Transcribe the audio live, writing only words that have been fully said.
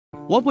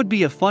What would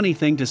be a funny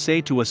thing to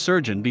say to a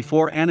surgeon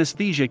before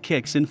anesthesia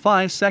kicks in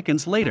 5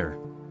 seconds later?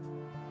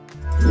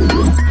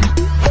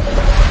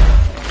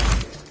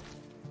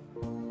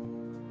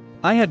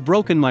 I had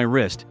broken my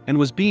wrist and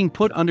was being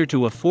put under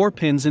to a 4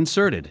 pins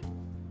inserted.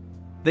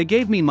 They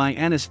gave me my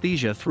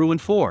anesthesia through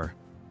and 4.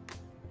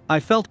 I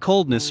felt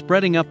coldness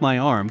spreading up my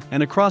arm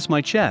and across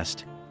my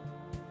chest.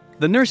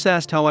 The nurse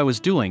asked how I was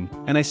doing,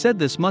 and I said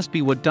this must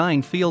be what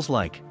dying feels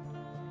like.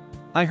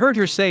 I heard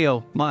her say,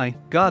 "Oh my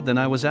God," then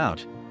I was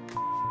out.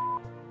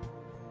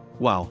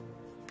 Wow.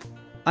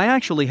 I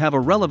actually have a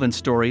relevant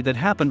story that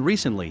happened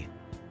recently.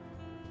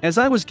 As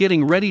I was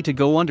getting ready to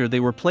go under, they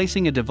were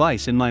placing a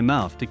device in my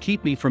mouth to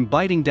keep me from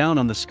biting down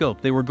on the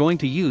scope they were going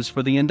to use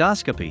for the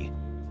endoscopy.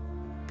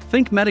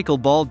 Think medical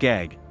ball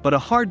gag, but a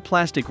hard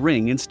plastic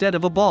ring instead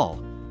of a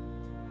ball.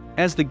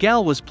 As the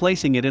gal was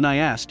placing it in, I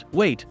asked,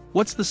 "Wait,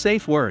 what's the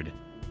safe word?"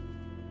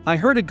 I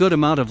heard a good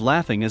amount of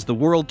laughing as the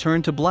world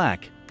turned to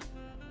black.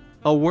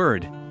 A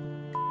word.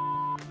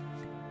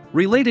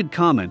 Related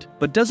comment,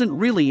 but doesn't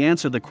really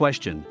answer the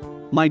question.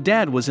 My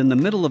dad was in the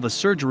middle of a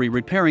surgery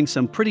repairing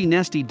some pretty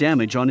nasty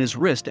damage on his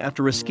wrist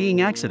after a skiing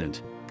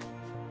accident.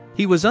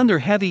 He was under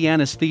heavy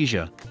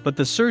anesthesia, but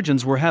the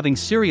surgeons were having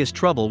serious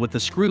trouble with the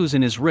screws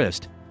in his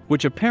wrist,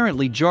 which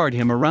apparently jarred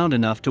him around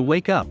enough to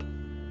wake up.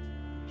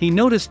 He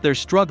noticed their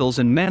struggles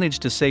and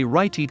managed to say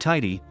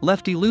righty-tighty,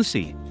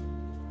 lefty-loosey.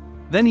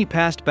 Then he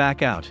passed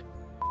back out.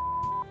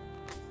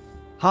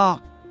 Ha!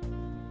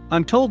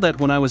 I'm told that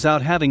when I was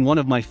out having one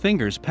of my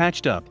fingers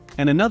patched up,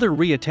 and another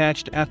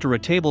reattached after a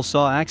table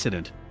saw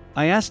accident,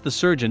 I asked the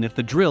surgeon if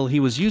the drill he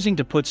was using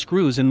to put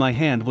screws in my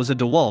hand was a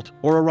DeWalt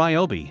or a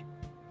Ryobi.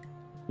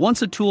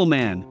 Once a tool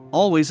man,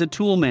 always a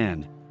tool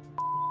man.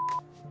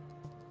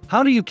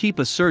 How do you keep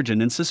a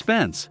surgeon in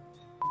suspense?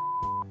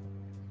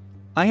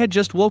 I had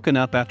just woken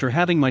up after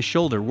having my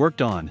shoulder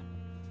worked on.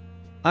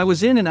 I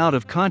was in and out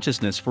of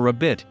consciousness for a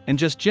bit and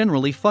just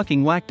generally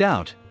fucking whacked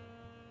out.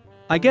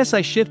 I guess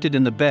I shifted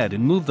in the bed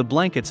and moved the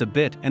blankets a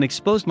bit and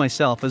exposed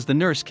myself as the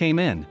nurse came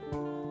in.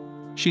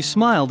 She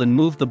smiled and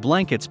moved the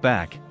blankets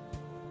back.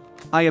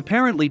 I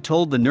apparently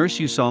told the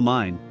nurse, "You saw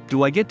mine,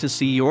 do I get to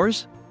see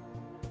yours?"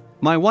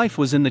 My wife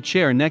was in the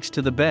chair next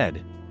to the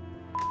bed.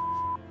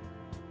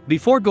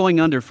 Before going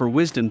under for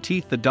wisdom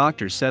teeth, the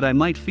doctor said I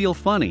might feel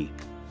funny.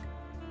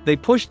 They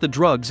pushed the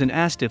drugs and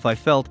asked if I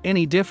felt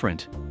any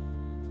different.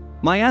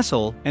 My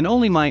asshole, and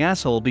only my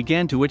asshole,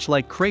 began to itch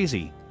like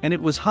crazy, and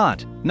it was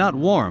hot, not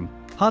warm,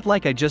 hot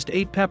like I just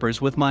ate peppers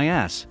with my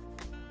ass.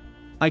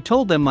 I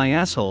told them my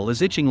asshole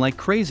is itching like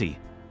crazy.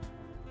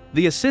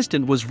 The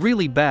assistant was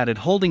really bad at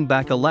holding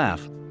back a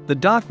laugh. The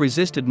doc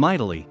resisted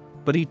mightily,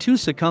 but he too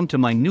succumbed to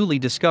my newly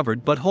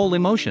discovered butthole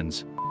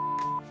emotions.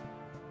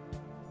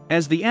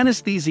 As the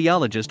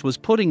anesthesiologist was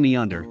putting me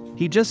under,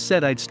 he just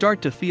said I'd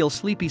start to feel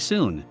sleepy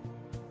soon.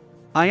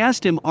 I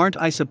asked him,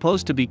 "Aren't I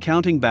supposed to be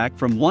counting back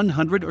from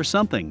 100 or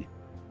something?"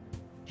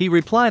 He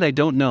replied, "I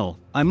don't know,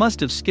 I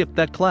must have skipped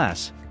that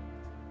class."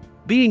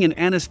 Being an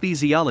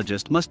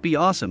anesthesiologist must be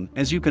awesome,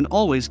 as you can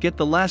always get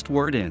the last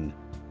word in.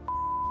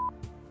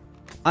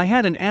 I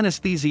had an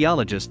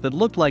anesthesiologist that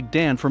looked like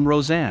Dan from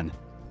Roseanne.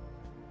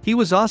 He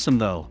was awesome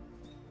though.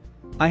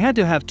 I had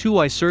to have 2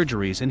 eye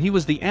surgeries and he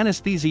was the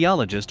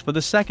anesthesiologist for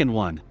the second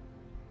one.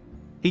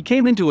 He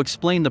came in to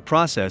explain the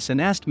process and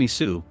asked me,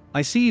 "Sue,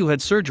 I see you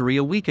had surgery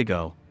a week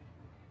ago.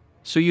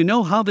 So you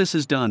know how this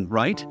is done,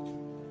 right?"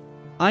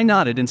 I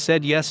nodded and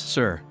said, "Yes,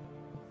 sir."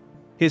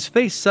 His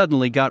face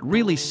suddenly got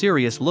really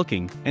serious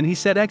looking, and he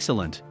said,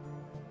 "Excellent.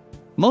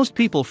 Most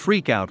people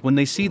freak out when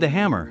they see the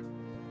hammer."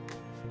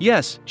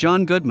 "Yes,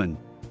 John Goodman."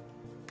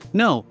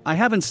 "No, I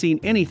haven't seen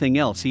anything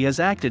else he has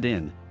acted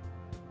in."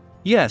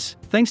 "Yes,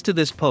 thanks to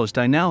this post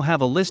I now have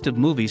a list of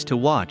movies to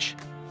watch."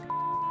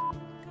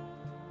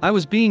 I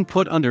was being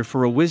put under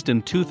for a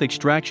wisdom tooth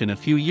extraction a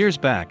few years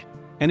back,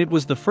 and it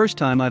was the first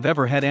time I've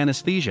ever had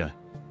anesthesia.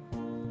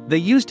 They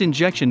used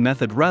injection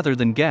method rather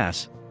than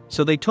gas,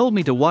 so they told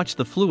me to watch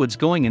the fluids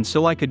going in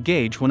so I could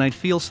gauge when I'd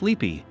feel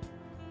sleepy.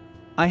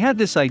 I had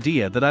this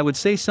idea that I would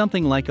say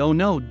something like, "Oh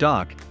no,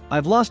 doc,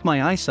 I've lost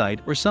my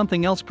eyesight," or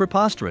something else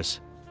preposterous.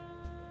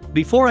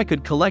 Before I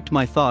could collect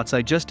my thoughts,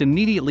 I just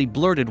immediately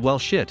blurted, "Well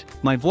shit,"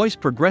 my voice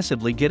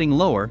progressively getting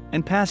lower,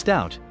 and passed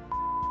out.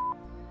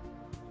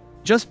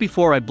 Just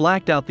before I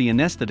blacked out, the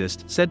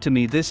anesthetist said to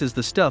me, "This is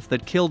the stuff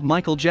that killed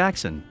Michael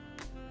Jackson."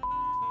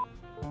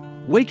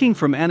 Waking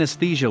from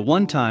anesthesia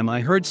one time,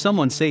 I heard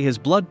someone say his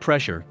blood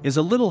pressure is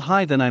a little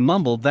high, then I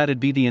mumbled that'd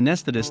be the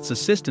anesthetist's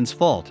assistant's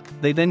fault.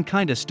 They then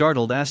kinda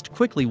startled asked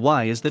quickly,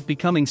 "Why is that?"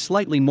 Becoming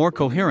slightly more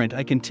coherent,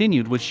 I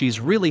continued with, "She's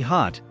really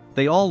hot."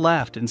 They all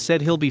laughed and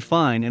said he'll be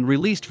fine, and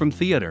released from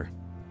theater.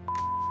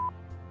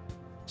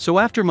 So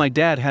after my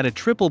dad had a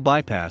triple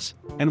bypass,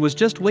 and was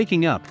just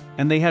waking up,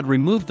 and they had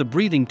removed the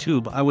breathing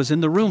tube, I was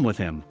in the room with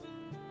him.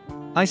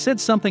 I said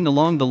something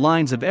along the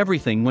lines of,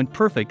 "Everything went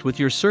perfect with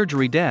your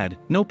surgery, Dad,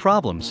 no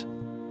problems."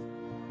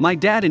 My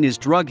dad in his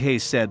drug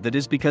haze said that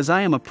is because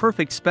I am a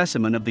perfect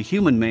specimen of the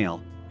human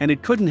male, and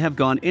it couldn't have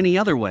gone any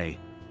other way.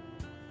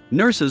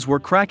 Nurses were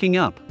cracking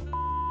up.